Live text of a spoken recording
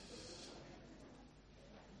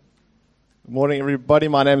Morning, everybody.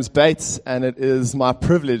 My name is Bates, and it is my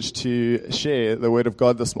privilege to share the Word of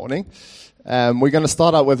God this morning. We're going to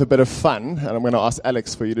start out with a bit of fun, and I'm going to ask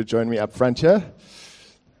Alex for you to join me up front here.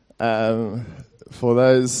 For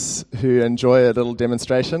those who enjoy a little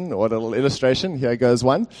demonstration or a little illustration, here goes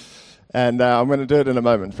one. And I'm going to do it in a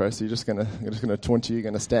moment, bro. So you're just going to taunt you. You're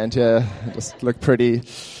going to stand here, just look pretty.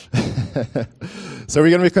 So we're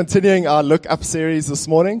going to be continuing our Look Up series this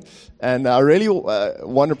morning. And I really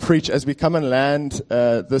want to preach as we come and land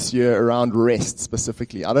this year around rest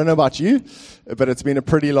specifically. I don't know about you, but it's been a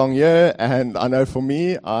pretty long year. And I know for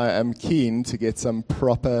me, I am keen to get some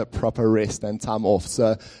proper rest and time off.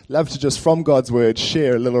 So love to just from God's Word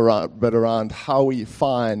share a little bit around how we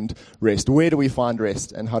find rest. Where do we find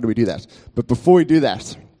rest and how do we do that? But before we do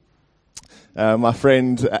that, my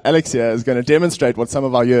friend Alex here is going to demonstrate what some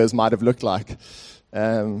of our years might have looked like.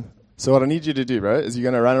 So what I need you to do, bro, is you're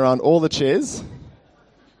going to run around all the chairs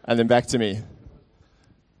and then back to me.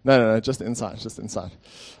 No, just inside.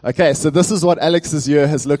 Okay, so this is what Alex's year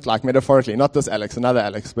has looked like metaphorically. Not this Alex, another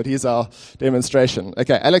Alex, but here's our demonstration.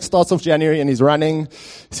 Okay, Alex starts off January and he's running.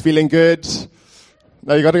 He's feeling good.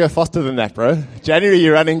 No, you got to go faster than that, bro. January,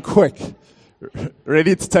 you're running quick.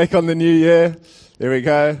 Ready to take on the new year. There we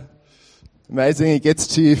go. Amazing. He gets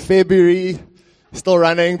to February. Still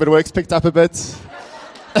running, but work's picked up a bit.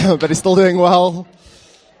 But he's still doing well.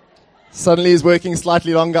 Suddenly he's working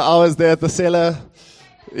slightly longer hours there at the cellar.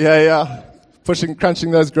 Yeah.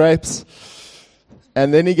 Crunching those grapes.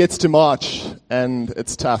 And then he gets to March, and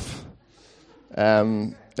it's tough.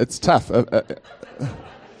 It's tough.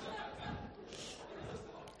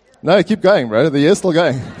 No, keep going, bro. The year's still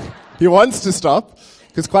going. He wants to stop,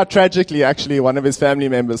 because quite tragically, actually, one of his family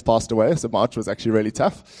members passed away, so March was actually really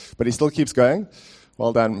tough. But he still keeps going.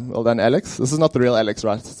 Well done, Alex. This is not the real Alex,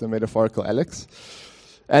 right? It's a metaphorical Alex.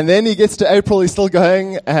 And then he gets to April, he's still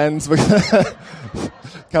going, and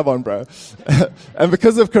come on, bro. And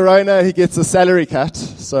because of Corona, he gets a salary cut,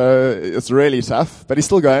 so it's really tough, but he's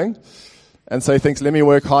still going. And so he thinks, let me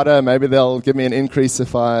work harder, maybe they'll give me an increase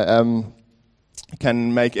if I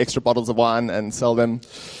can make extra bottles of wine and sell them.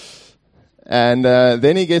 And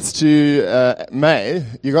then he gets to May.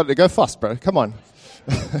 You got to go fast, bro. Come on.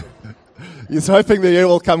 He's hoping the year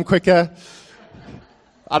will come quicker.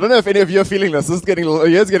 I don't know if any of you are feeling this. The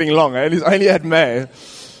year's getting long, and he's only at May.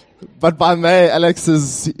 But by May,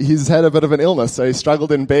 he's had a bit of an illness, so he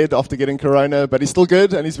struggled in bed after getting Corona, but he's still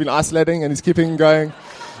good, and he's been isolating, and he's keeping going.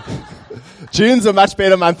 June's a much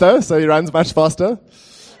better month, though, so he runs much faster.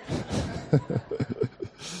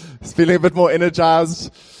 He's feeling a bit more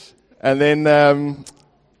energized. And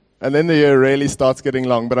then the year really starts getting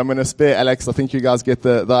long. But I'm going to spare Alex. I think you guys get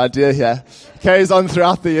the idea here. Carries on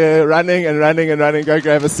throughout the year, running. Go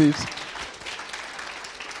grab a seat.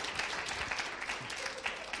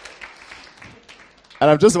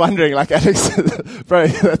 And I'm just wondering, like, Alex, bro,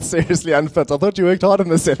 that's seriously unfit. I thought you worked hard on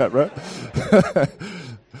the setup, bro.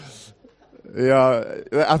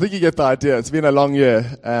 Yeah, I think you get the idea. It's been a long year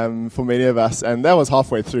for many of us. And that was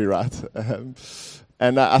halfway through, right?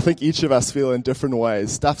 And I think each of us feel in different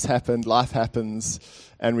ways. Stuff's happened, life happens,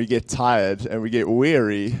 and we get tired, and we get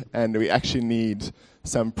weary, and we actually need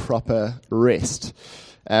some proper rest.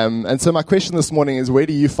 And so my question this morning is, where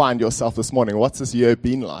do you find yourself this morning? What's this year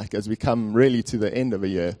been like as we come really to the end of a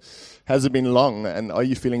year? Has it been long, and are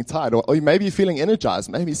you feeling tired? Or maybe you're feeling energized.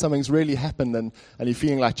 Maybe something's really happened, and you're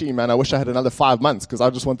feeling like, gee, man, I wish I had another 5 months, because I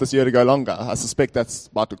just want this year to go longer. I suspect that's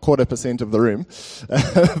about 0.25% of the room.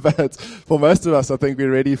 But for most of us, I think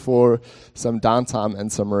we're ready for some downtime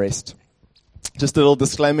and some rest. Just a little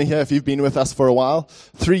disclaimer here, if you've been with us for a while,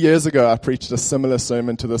 3 years ago I preached a similar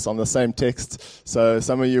sermon to this on the same text, so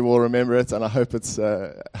some of you will remember it, and I hope it's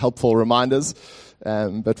helpful reminders.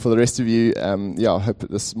 But for the rest of you, I hope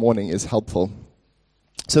that this morning is helpful.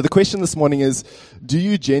 So the question this morning is, do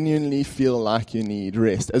you genuinely feel like you need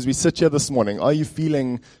rest? As we sit here this morning, are you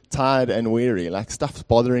feeling tired and weary, like stuff's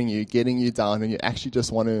bothering you, getting you down, and you actually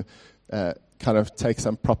just want to kind of take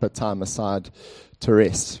some proper time aside to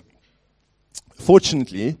rest?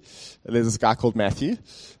 Fortunately, there's this guy called Matthew,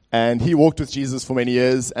 and he walked with Jesus for many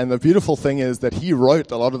years, and the beautiful thing is that he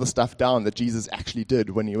wrote a lot of the stuff down that Jesus actually did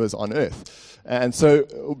when he was on earth. And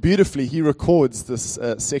so beautifully, he records this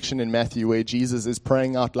section in Matthew where Jesus is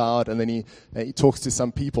praying out loud, and then he talks to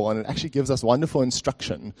some people, and it actually gives us wonderful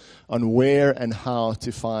instruction on where and how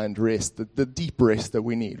to find rest, the deep rest that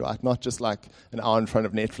we need, right? Not just like an hour in front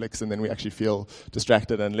of Netflix and then we actually feel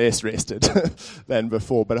distracted and less rested than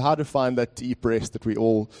before, but how to find that deep rest that we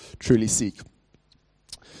all truly seek.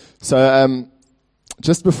 So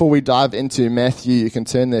just before we dive into Matthew, you can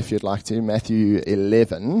turn there if you'd like to, Matthew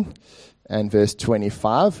 11. and verse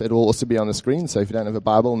 25. It will also be on the screen, so if you don't have a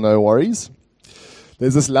Bible, no worries.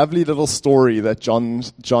 There's this lovely little story that John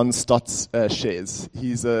Stott shares.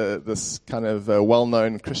 He's this kind of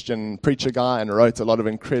well-known Christian preacher guy and wrote a lot of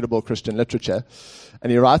incredible Christian literature.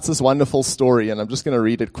 And he writes this wonderful story, and I'm just going to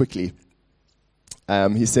read it quickly.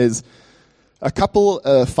 He says, a couple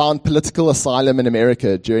found political asylum in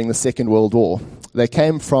America during the Second World War. They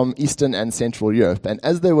came from Eastern and Central Europe, and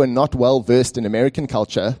as they were not well versed in American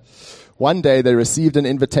culture, one day they received an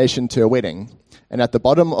invitation to a wedding. And at the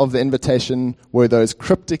bottom of the invitation were those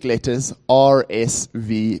cryptic letters,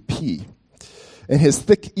 RSVP. In his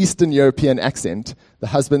thick Eastern European accent, the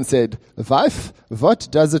husband said, "Wife, what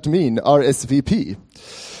does it mean, RSVP?"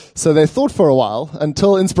 So they thought for a while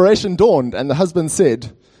until inspiration dawned, and the husband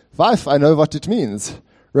said, "Wife, I know what it means.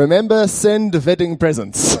 Remember, send wedding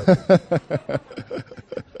presents."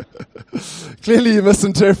 Clearly you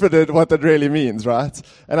misinterpreted what that really means, right?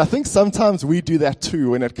 And I think sometimes we do that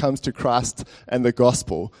too when it comes to Christ and the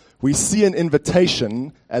gospel. We see an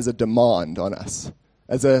invitation as a demand on us,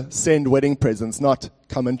 as a send wedding presents, not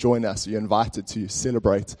come and join us. You're invited to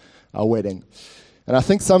celebrate our wedding. And I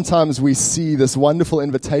think sometimes we see this wonderful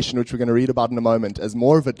invitation, which we're going to read about in a moment, as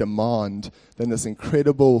more of a demand than this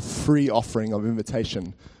incredible free offering of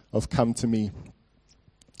invitation of come to me.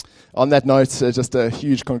 On that note, just a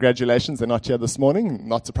huge congratulations. They're not here this morning,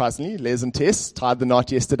 not surprisingly. Les and Tess tied the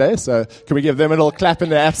knot yesterday, so can we give them a little clap in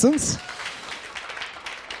their absence?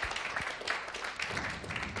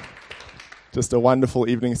 Just a wonderful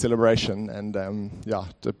evening celebration and,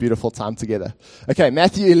 a beautiful time together. Okay,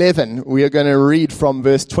 Matthew 11, we are going to read from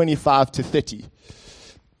verse 25 to 30.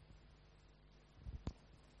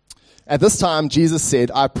 At this time, Jesus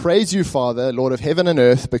said, "I praise you, Father, Lord of heaven and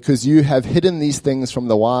earth, because you have hidden these things from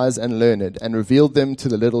the wise and learned and revealed them to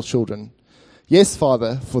the little children. Yes,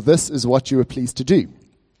 Father, for this is what you were pleased to do."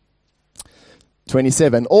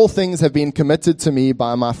 27, "All things have been committed to me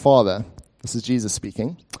by my Father." This is Jesus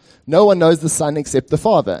speaking. "No one knows the Son except the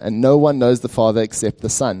Father, and no one knows the Father except the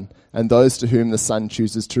Son, and those to whom the Son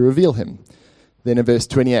chooses to reveal him." Then in verse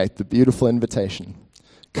 28, the beautiful invitation.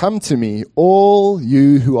 "Come to me, all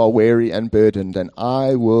you who are weary and burdened, and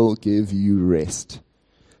I will give you rest.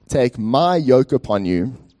 Take my yoke upon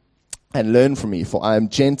you and learn from me, for I am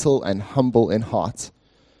gentle and humble in heart."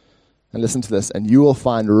 And listen to this, "and you will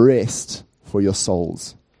find rest for your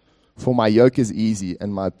souls. For my yoke is easy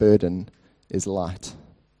and my burden is light."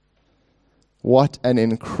 What an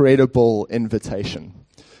incredible invitation.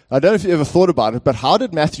 I don't know if you ever thought about it, but how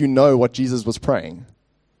did Matthew know what Jesus was praying?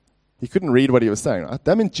 He couldn't read what he was saying, right?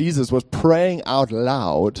 That meant Jesus was praying out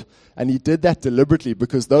loud, and he did that deliberately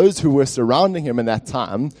because those who were surrounding him in that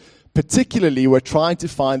time particularly were trying to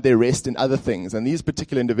find their rest in other things. And these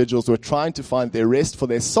particular individuals were trying to find their rest for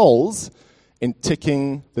their souls in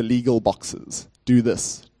ticking the legal boxes. Do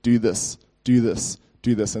this, do this, do this,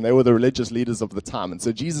 do this. And they were the religious leaders of the time. And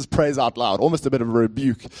so Jesus prays out loud, almost a bit of a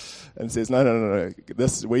rebuke, and says, no.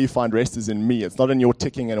 This, where you find rest is in me. It's not in your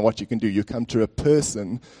ticking and what you can do. You come to a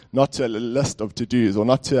person, not to a list of to-dos, or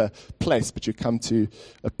not to a place, but you come to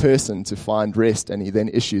a person to find rest. And he then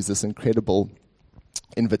issues this incredible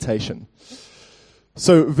invitation.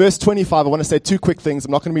 So verse 25, I want to say two quick things.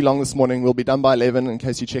 I'm not going to be long this morning. We'll be done by 11 in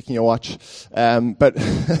case you're checking your watch. But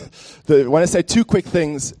I want to say two quick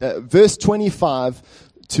things. Verse 25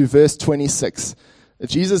 to verse 26.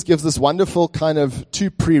 Jesus gives this wonderful kind of two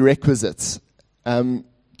prerequisites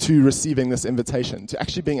to receiving this invitation, to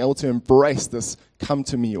actually being able to embrace this, come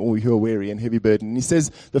to me, all who are weary and heavy burden. And he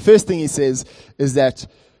says, the first thing he says is that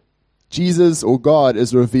Jesus or God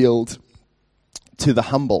is revealed to the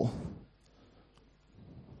humble.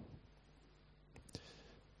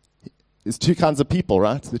 There's two kinds of people,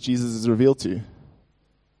 right, that Jesus is revealed to.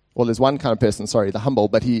 Well, there's one kind of person, the humble,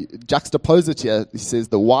 but he juxtaposes it here. He says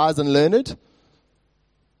the wise and learned,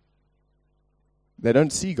 they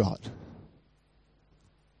don't see God.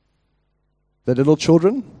 The little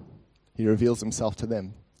children, he reveals himself to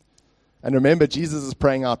them. And remember, Jesus is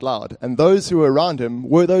praying out loud. And those who were around him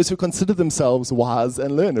were those who considered themselves wise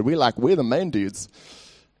and learned. We're the main dudes.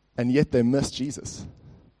 And yet they missed Jesus.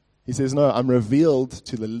 He says, no, I'm revealed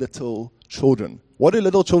to the little children. What do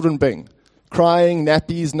little children bring? Crying,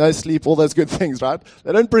 nappies, no sleep, all those good things, right?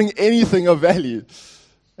 They don't bring anything of value.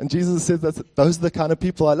 And Jesus says that those are the kind of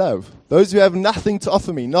people I love. Those who have nothing to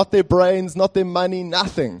offer me, not their brains, not their money,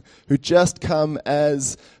 nothing, who just come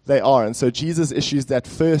as they are. And so Jesus issues that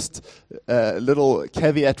first little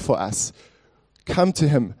caveat for us. Come to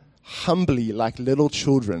him humbly like little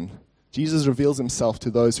children. Jesus reveals himself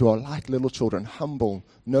to those who are like little children, humble,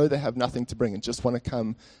 know they have nothing to bring, and just want to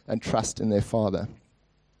come and trust in their Father.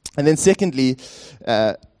 And then secondly,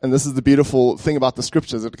 and this is the beautiful thing about the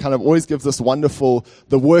scriptures, it kind of always gives this wonderful,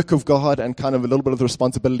 the work of God and kind of a little bit of the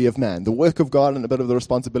responsibility of man. The work of God and a bit of the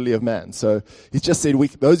responsibility of man. So he's just said,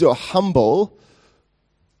 those who are humble,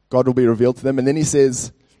 God will be revealed to them. And then he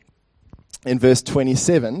says, in verse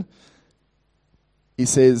 27, he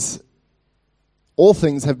says, all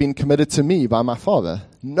things have been committed to me by my Father.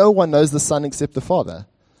 No one knows the Son except the Father,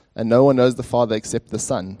 and no one knows the Father except the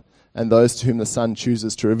Son, and those to whom the Son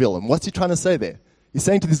chooses to reveal him. What's he trying to say there? He's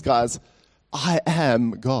saying to these guys, I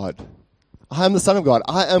am God. I am the Son of God.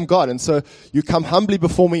 I am God. And so you come humbly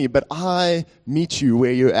before me, but I meet you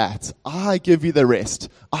where you're at. I give you the rest.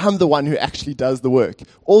 I'm the one who actually does the work.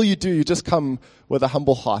 All you do, you just come with a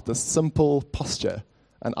humble heart, a simple posture,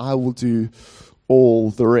 and I will do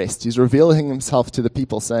all the rest. He's revealing himself to the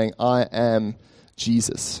people, saying, I am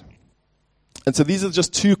Jesus. And so these are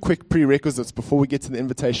just two quick prerequisites before we get to the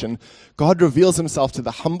invitation. God reveals himself to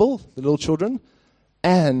the humble, the little children,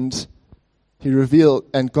 and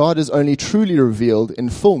God is only truly revealed in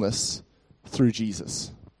fullness through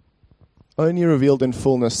Jesus. Only revealed in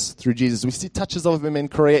fullness through Jesus. We see touches of him in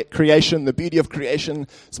creation, the beauty of creation,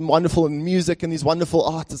 some wonderful in music and these wonderful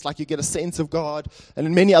arts. It's like you get a sense of God, and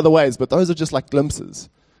in many other ways, but those are just like glimpses.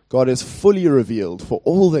 God is fully revealed for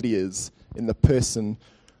all that he is in the person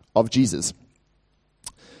of Jesus.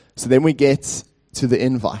 So then we get to the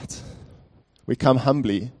invite. We come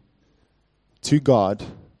humbly to God,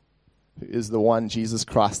 who is the one, Jesus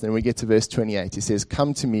Christ. Then we get to verse 28. He says,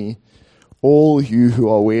 come to me, all you who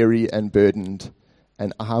are weary and burdened,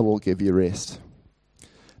 and I will give you rest.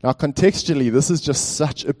 Now, contextually, this is just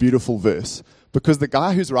such a beautiful verse, because the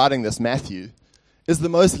guy who's writing this, Matthew, is the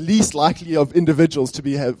most least likely of individuals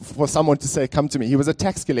for someone to say, come to me. He was a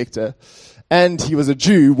tax collector, and he was a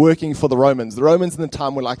Jew working for the Romans. The Romans in the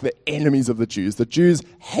time were like the enemies of the Jews. The Jews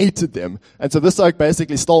hated them. And so this oak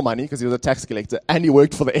basically stole money because he was a tax collector, and he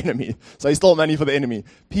worked for the enemy. So he stole money for the enemy.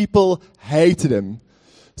 People hated him.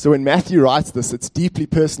 So when Matthew writes this, it's deeply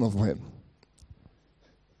personal for him.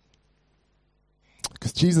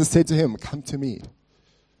 Because Jesus said to him, come to me,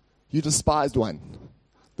 you despised one,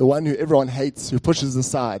 the one who everyone hates, who pushes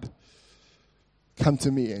aside. Come to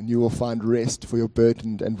me and you will find rest for your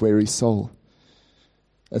burdened and weary soul.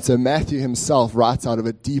 And so Matthew himself writes out of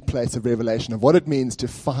a deep place of revelation of what it means to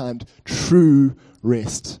find true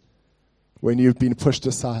rest when you've been pushed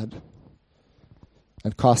aside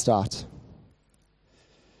and cast out.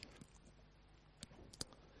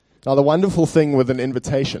 Now, the wonderful thing with an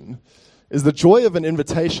invitation is the joy of an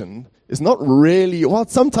invitation is not really, well,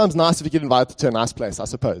 it's sometimes nice if you get invited to a nice place, I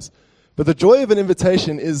suppose. But the joy of an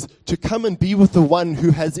invitation is to come and be with the one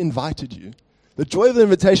who has invited you. The joy of the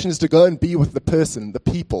invitation is to go and be with the person, the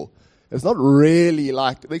people. It's not really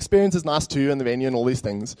like, the experience is nice too, and the venue and all these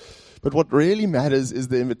things. But what really matters is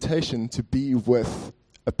the invitation to be with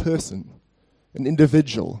a person, an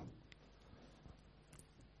individual.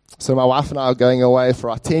 So my wife and I are going away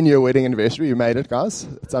for our 10-year wedding anniversary. You made it, guys.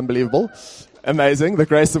 It's unbelievable. Amazing. The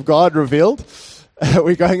grace of God revealed.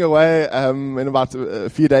 We're going away in about a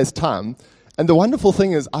few days' time. And the wonderful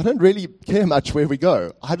thing is, I don't really care much where we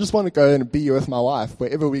go. I just want to go and be with my wife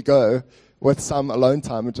wherever we go with some alone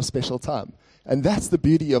time and just special time. And that's the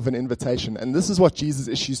beauty of an invitation. And this is what Jesus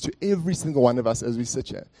issues to every single one of us as we sit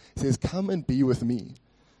here. He says, come and be with me.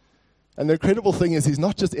 And the incredible thing is, he's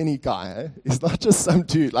not just any guy. Eh? He's not just some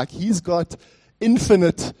dude. Like, he's got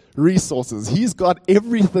infinite resources. He's got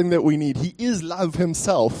everything that we need. He is love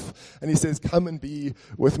himself. And he says, come and be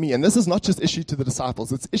with me. And this is not just issued to the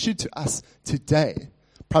disciples. It's issued to us today.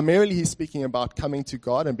 Primarily, he's speaking about coming to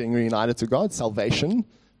God and being reunited to God, salvation,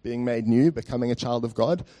 being made new, becoming a child of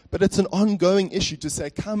God. But it's an ongoing issue to say,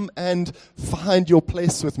 come and find your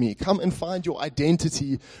place with me. Come and find your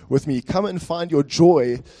identity with me. Come and find your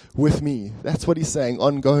joy with me. That's what he's saying,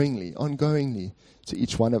 ongoingly to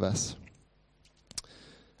each one of us.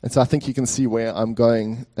 And so I think you can see where I'm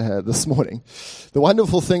going this morning. The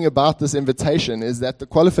wonderful thing about this invitation is that the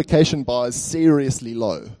qualification bar is seriously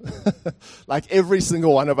low. Like, every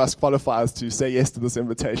single one of us qualifies to say yes to this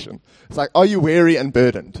invitation. It's like, are you weary and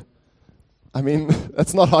burdened? I mean,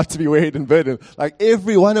 it's not hard to be wearied and burdened. Like,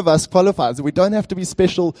 every one of us qualifies. We don't have to be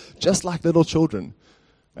special, just like little children.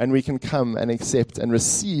 And we can come and accept and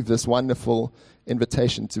receive this wonderful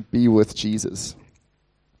invitation to be with Jesus.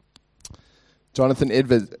 Jonathan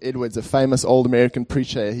Edwards, a famous old American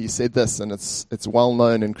preacher, he said this, and it's well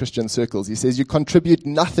known in Christian circles. He says, you contribute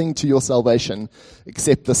nothing to your salvation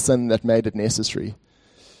except the sin that made it necessary.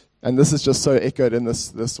 And this is just so echoed in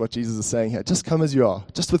this what Jesus is saying here. Just come as you are,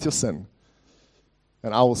 just with your sin.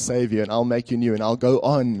 And I will save you, and I'll make you new, and I'll go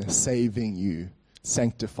on saving you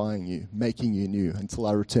sanctifying you, making you new until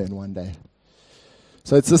I return one day.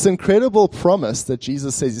 So it's this incredible promise that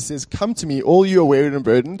Jesus says. He says, come to me, all you are wearied and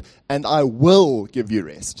burdened, and I will give you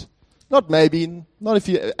rest. Not maybe, not if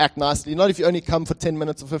you act nicely, not if you only come for 10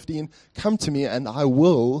 minutes or 15. Come to me and I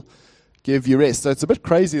will give you rest. So it's a bit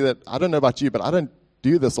crazy that, I don't know about you, but I don't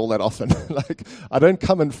do this all that often. Like, I don't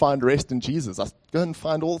come and find rest in Jesus. I go and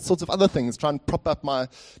find all sorts of other things, try and prop up my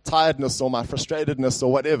tiredness or my frustratedness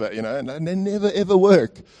or whatever, and they never ever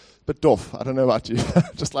work. But doff, I don't know about you.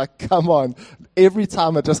 Just like, come on. Every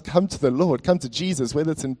time I just come to the Lord, come to Jesus,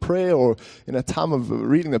 whether it's in prayer or in a time of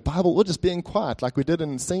reading the Bible or just being quiet like we did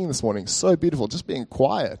in singing this morning. So beautiful. Just being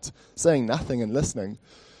quiet, saying nothing and listening.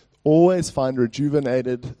 Always find a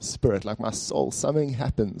rejuvenated spirit, like my soul. Something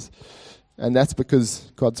happens. And that's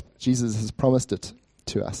because Jesus has promised it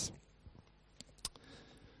to us.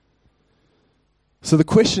 So the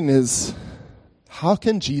question is, how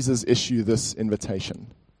can Jesus issue this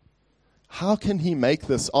invitation? How can he make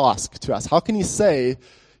this ask to us? How can he say,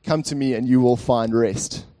 come to me and you will find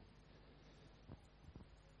rest?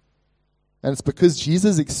 And it's because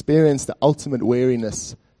Jesus experienced the ultimate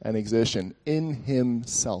weariness and exertion in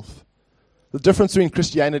himself. The difference between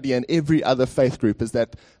Christianity and every other faith group is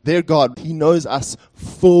that their God, he knows us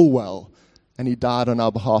full well, and he died on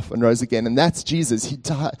our behalf and rose again. And that's Jesus.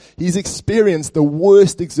 He's experienced the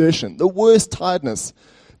worst exertion, the worst tiredness.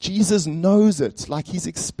 Jesus knows it, like he's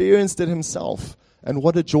experienced it himself. And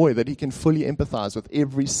what a joy that he can fully empathize with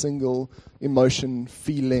every single emotion,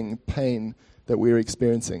 feeling, pain that we're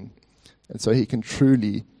experiencing. And so he can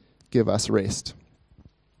truly give us rest.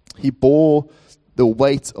 He bore the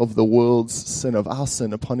weight of the world's sin, of our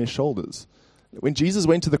sin, upon his shoulders. When Jesus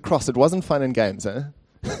went to the cross, it wasn't fun and games, I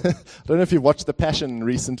don't know if you've watched The Passion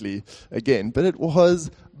recently again, but it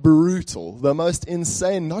was brutal, the most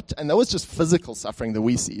insane, and that was just physical suffering that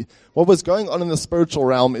we see. What was going on in the spiritual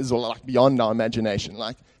realm is like beyond our imagination,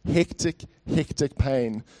 like hectic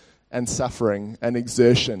pain and suffering and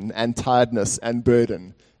exertion and tiredness and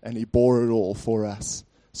burden, and he bore it all for us.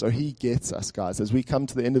 So he gets us, guys, as we come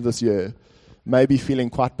to the end of this year, maybe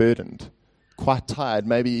feeling quite burdened, quite tired,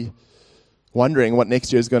 maybe wondering what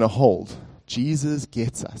next year is going to hold. Jesus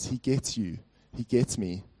gets us. He gets you. He gets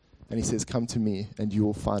me. And he says, come to me and you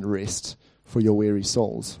will find rest for your weary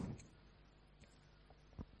souls.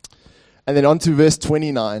 And then on to verse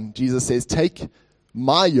 29, Jesus says, take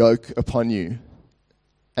my yoke upon you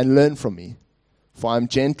and learn from me, for I am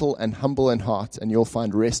gentle and humble in heart, and you'll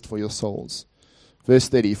find rest for your souls. Verse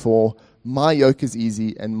 30, for my yoke is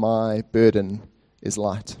easy and my burden is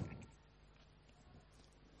light.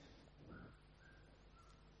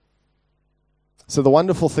 So the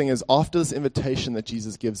wonderful thing is, after this invitation that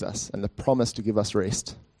Jesus gives us and the promise to give us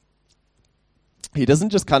rest, he doesn't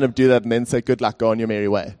just kind of do that and then say, good luck, go on your merry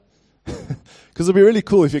way. Because it'd be really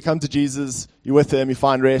cool if you come to Jesus, you're with him, you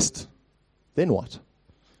find rest. Then what?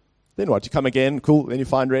 Then what? You come again, cool, then you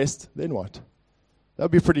find rest. Then what? That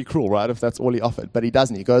would be pretty cruel, right, if that's all he offered. But he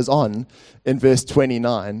doesn't. He goes on in verse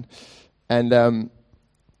 29, and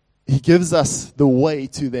he gives us the way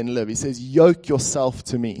to then live. He says, yoke yourself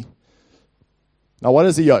to me. Now, what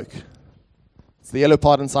is a yoke? It's the yellow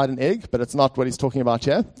part inside an egg, but it's not what he's talking about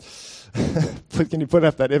here. Can you put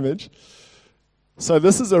up that image? So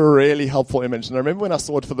this is a really helpful image. And I remember when I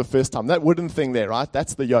saw it for the first time, that wooden thing there, right?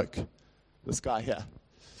 That's the yoke. This guy here.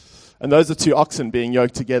 And those are two oxen being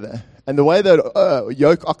yoked together. And the way that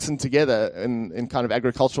yoke oxen together in kind of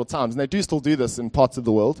agricultural times, and they do still do this in parts of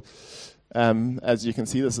the world, as you can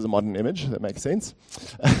see, this is a modern image. That makes sense.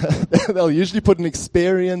 They'll usually put an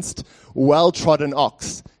experienced, well-trodden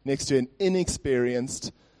ox next to an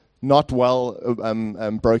inexperienced, not well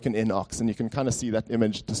broken in ox. And you can kind of see that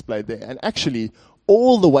image displayed there. And actually,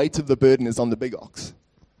 all the weight of the burden is on the big ox.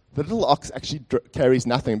 The little ox actually carries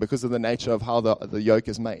nothing because of the nature of how the yoke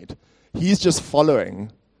is made. He's just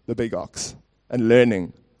following the big ox and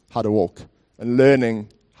learning how to walk and learning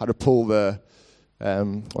how to pull the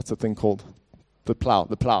what's the thing called? The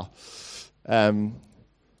plow. And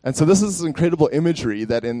so this is incredible imagery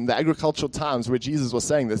that in the agricultural times where Jesus was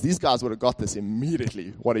saying this, these guys would have got this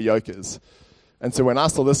immediately, what a yoke is. And so when I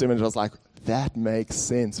saw this image, I was like, that makes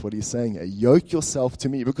sense, what he's saying here. Yoke yourself to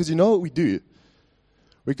me. Because you know what we do?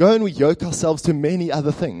 We go and we yoke ourselves to many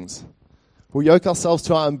other things. We yoke ourselves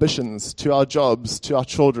to our ambitions, to our jobs, to our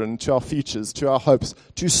children, to our futures, to our hopes,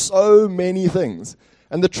 to so many things.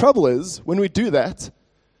 And the trouble is, when we do that,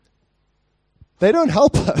 they don't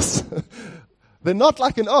help us. They're not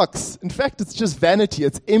like an ox. In fact, it's just vanity.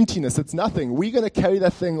 It's emptiness. It's nothing. We're going to carry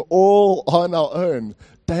that thing all on our own,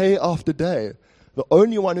 day after day. The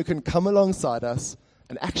only one who can come alongside us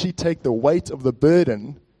and actually take the weight of the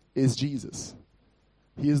burden is Jesus.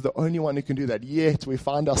 He is the only one who can do that. Yet we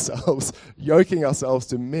find ourselves yoking ourselves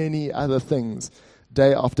to many other things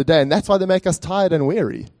day after day. And that's why they make us tired and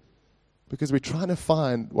weary. Because we're trying to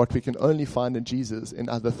find what we can only find in Jesus in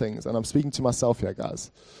other things. And I'm speaking to myself here,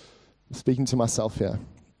 guys. I'm speaking to myself here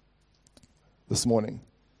this morning.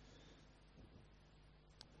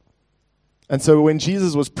 And so when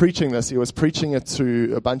Jesus was preaching this, he was preaching it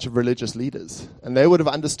to a bunch of religious leaders. And they would have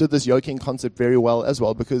understood this yoking concept very well as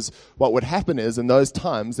well, because what would happen is in those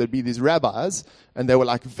times, there'd be these rabbis, and they were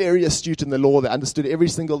like very astute in the law. They understood every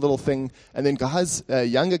single little thing. And then guys,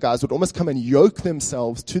 younger guys would almost come and yoke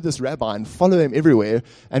themselves to this rabbi and follow him everywhere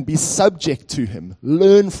and be subject to him,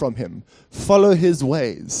 learn from him, follow his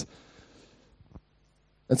ways.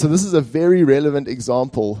 And so this is a very relevant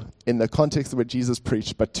example in the context of what Jesus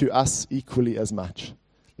preached, but to us equally as much.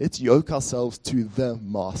 Let's yoke ourselves to the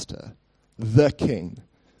Master, the King,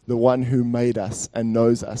 the one who made us and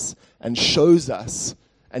knows us and shows us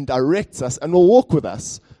and directs us and will walk with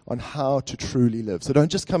us on how to truly live. So don't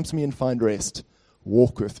just come to me and find rest.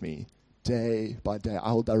 Walk with me day by day.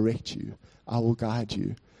 I will direct you. I will guide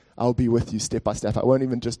you. I will be with you step by step. I won't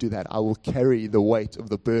even just do that. I will carry the weight of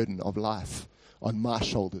the burden of life on my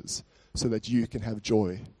shoulders so that you can have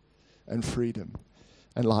joy and freedom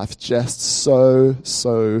and life. Just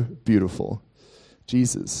so beautiful.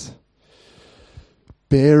 Jesus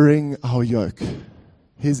bearing our yoke.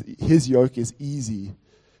 His yoke is easy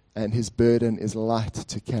and his burden is light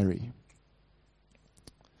to carry.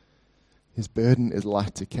 His burden is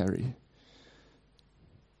light to carry.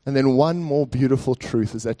 And then one more beautiful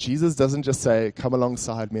truth is that Jesus doesn't just say, come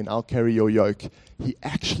alongside me and I'll carry your yoke.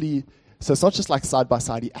 So it's not just like side by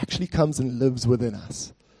side. He actually comes and lives within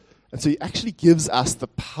us. And so he actually gives us the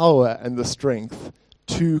power and the strength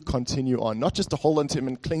to continue on. Not just to hold on to him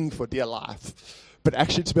and cling for dear life, but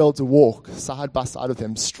actually to be able to walk side by side with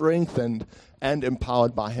him, strengthened and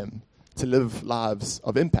empowered by him to live lives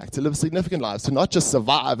of impact, to live significant lives, to not just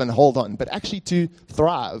survive and hold on, but actually to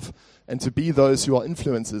thrive and to be those who are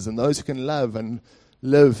influencers and those who can love and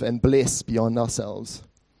live and bless beyond ourselves.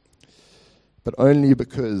 But only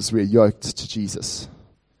because we're yoked to Jesus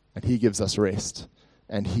and he gives us rest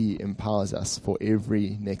and he empowers us for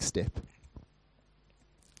every next step.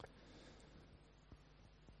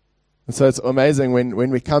 And so it's amazing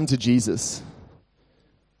when we come to Jesus,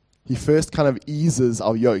 he first kind of eases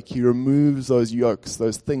our yoke. He removes those yokes,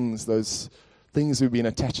 those things we've been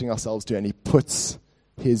attaching ourselves to, and he puts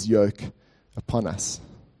his yoke upon us.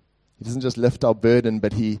 He doesn't just lift our burden,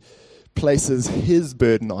 but he places his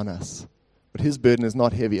burden on us. But his burden is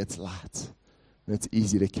not heavy, it's light. And it's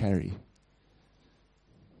easy to carry.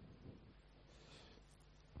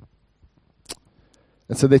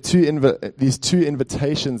 And so these two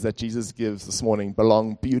invitations that Jesus gives this morning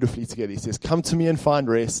belong beautifully together. He says, come to me and find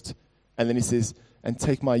rest. And then he says, and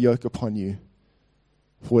take my yoke upon you,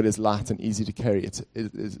 for it is light and easy to carry.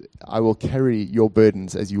 I will carry your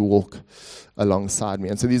burdens as you walk alongside me.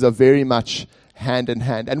 And so these are very much hand in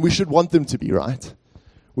hand. And we should want them to be, right?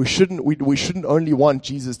 We shouldn't only want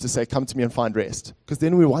Jesus to say, come to me and find rest. Because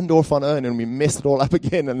then we wander off on our own and we mess it all up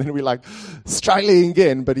again. And then we're like struggling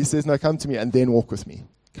again. But he says, no, come to me and then walk with me.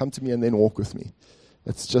 Come to me and then walk with me.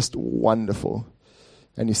 It's just wonderful.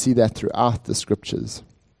 And you see that throughout the scriptures.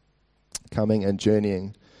 Coming and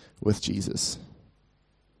journeying with Jesus.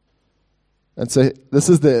 And so this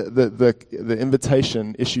is the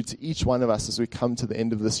invitation issued to each one of us as we come to the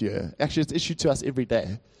end of this year. Actually, it's issued to us every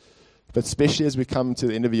day. But especially as we come to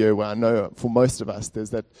the end of the year, where I know for most of us, there's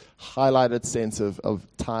that highlighted sense of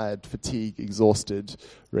tired, fatigued, exhausted,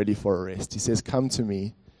 ready for a rest. He says, come to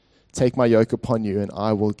me, take my yoke upon you, and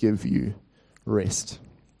I will give you rest.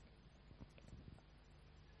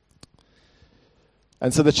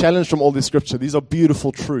 And so the challenge from all this scripture, these are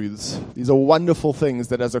beautiful truths. These are wonderful things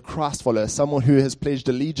that as a Christ follower, someone who has pledged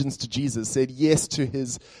allegiance to Jesus, said yes to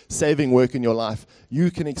his saving work in your life, you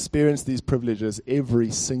can experience these privileges every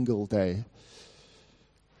single day.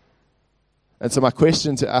 And so my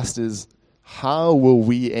question to us is, how will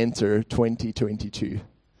we enter 2022?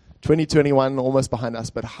 2021 almost behind us,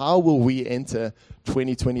 but how will we enter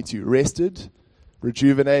 2022? Rested,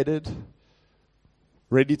 rejuvenated,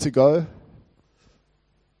 ready to go?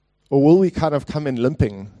 Or will we kind of come in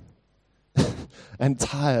limping and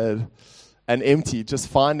tired and empty, just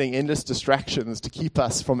finding endless distractions to keep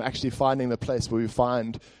us from actually finding the place where we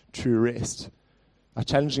find true rest? I'm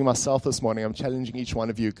challenging myself this morning. I'm challenging each one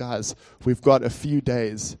of you guys. We've got a few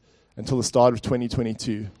days until the start of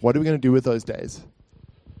 2022. What are we going to do with those days?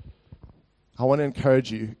 I want to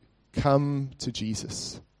encourage you, come to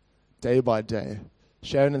Jesus day by day.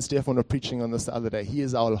 Sharon and Stefan were preaching on this the other day. He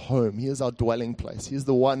is our home. He is our dwelling place. He is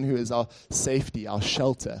the one who is our safety, our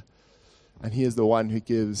shelter. And He is the one who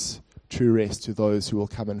gives true rest to those who will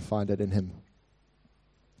come and find it in Him.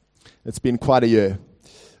 It's been quite a year.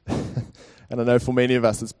 And I know for many of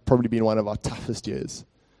us, it's probably been one of our toughest years.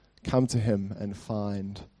 Come to Him and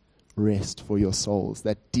find rest for your souls,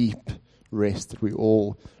 that deep rest that we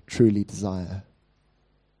all truly desire.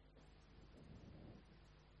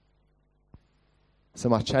 So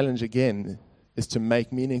my challenge again is to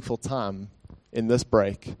make meaningful time in this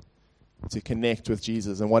break to connect with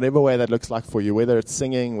Jesus in whatever way that looks like for you, whether it's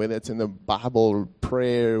singing, whether it's in the Bible,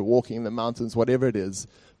 prayer, walking in the mountains, whatever it is.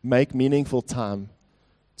 Make meaningful time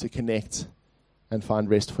to connect and find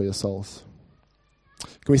rest for your souls.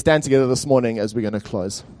 Can we stand together this morning as we're going to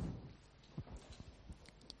close?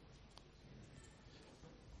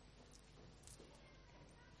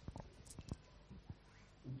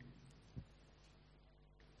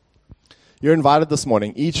 You're invited this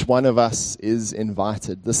morning. Each one of us is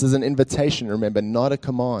invited. This is an invitation, remember, not a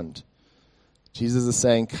command. Jesus is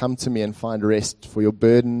saying, come to me and find rest for your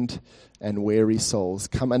burdened and weary souls.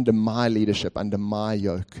 Come under my leadership, under my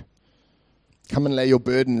yoke. Come and lay your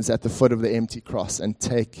burdens at the foot of the empty cross and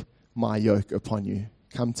take my yoke upon you.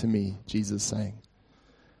 Come to me, Jesus saying.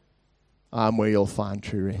 I'm where you'll find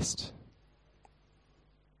true rest.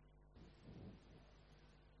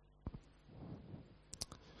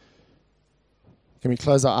 Can we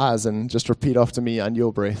close our eyes and just repeat after me under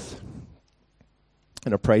your breath?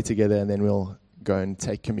 And I'll pray together and then we'll go and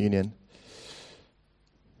take communion.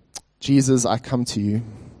 Jesus, I come to you.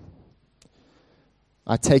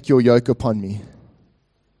 I take your yoke upon me.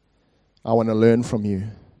 I want to learn from you.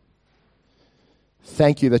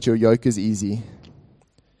 Thank you that your yoke is easy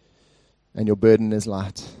and your burden is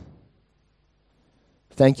light.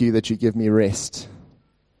 Thank you that you give me rest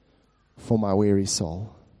for my weary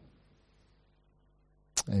soul.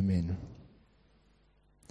 Amen.